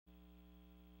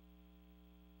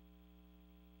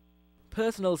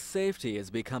Personal safety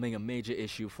is becoming a major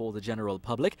issue for the general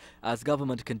public as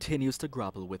government continues to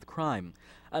grapple with crime.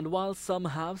 And while some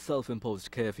have self-imposed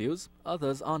curfews,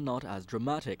 others are not as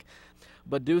dramatic,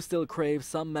 but do still crave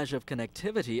some measure of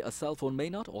connectivity a cell phone may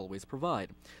not always provide.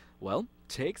 Well,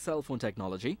 take cell phone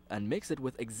technology and mix it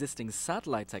with existing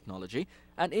satellite technology,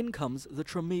 and in comes the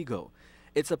Tramigo.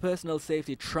 It's a personal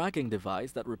safety tracking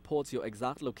device that reports your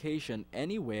exact location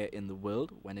anywhere in the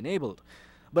world when enabled.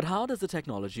 But how does the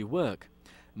technology work?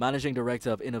 Managing Director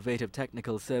of Innovative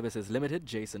Technical Services Ltd,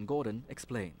 Jason Gordon,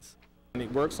 explains.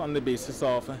 It works on the basis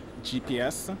of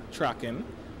GPS tracking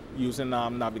using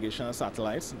navigational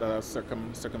satellites that are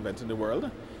circumventing the world.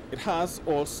 It has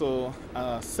also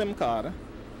a SIM card,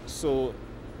 so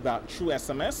that through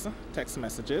SMS, text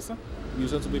messages,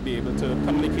 users will be able to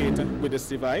communicate with this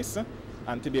device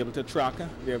and to be able to track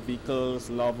their vehicles,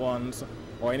 loved ones,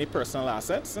 or any personal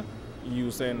assets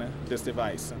using this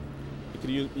device.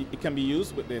 It can be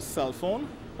used with a cell phone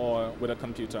or with a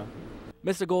computer.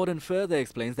 Mr. Gordon further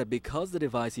explains that because the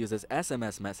device uses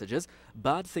SMS messages,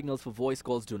 bad signals for voice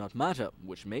calls do not matter,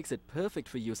 which makes it perfect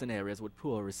for use in areas with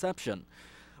poor reception.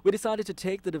 We decided to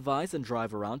take the device and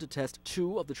drive around to test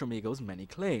two of the Tramigo's many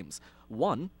claims.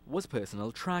 One was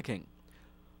personal tracking.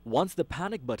 Once the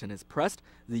panic button is pressed,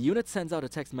 the unit sends out a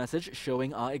text message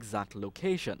showing our exact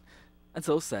location. And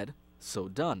so said, so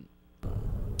done.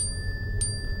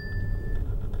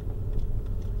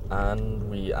 And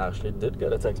we actually did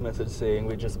get a text message saying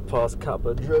we just passed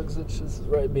Kappa Drugs, which is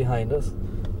right behind us.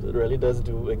 So it really does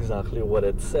do exactly what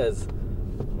it says.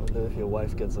 I wonder if your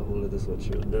wife gets a hold of this, what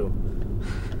she'll do.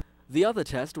 The other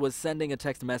test was sending a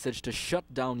text message to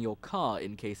shut down your car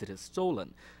in case it is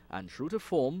stolen. And true to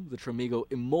form, the Tramigo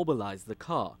immobilized the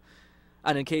car.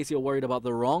 And in case you're worried about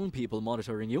the wrong people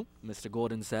monitoring you, Mr.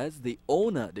 Gordon says the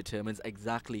owner determines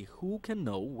exactly who can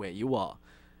know where you are.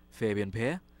 Fabian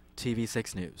Pear,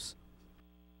 TV6 News.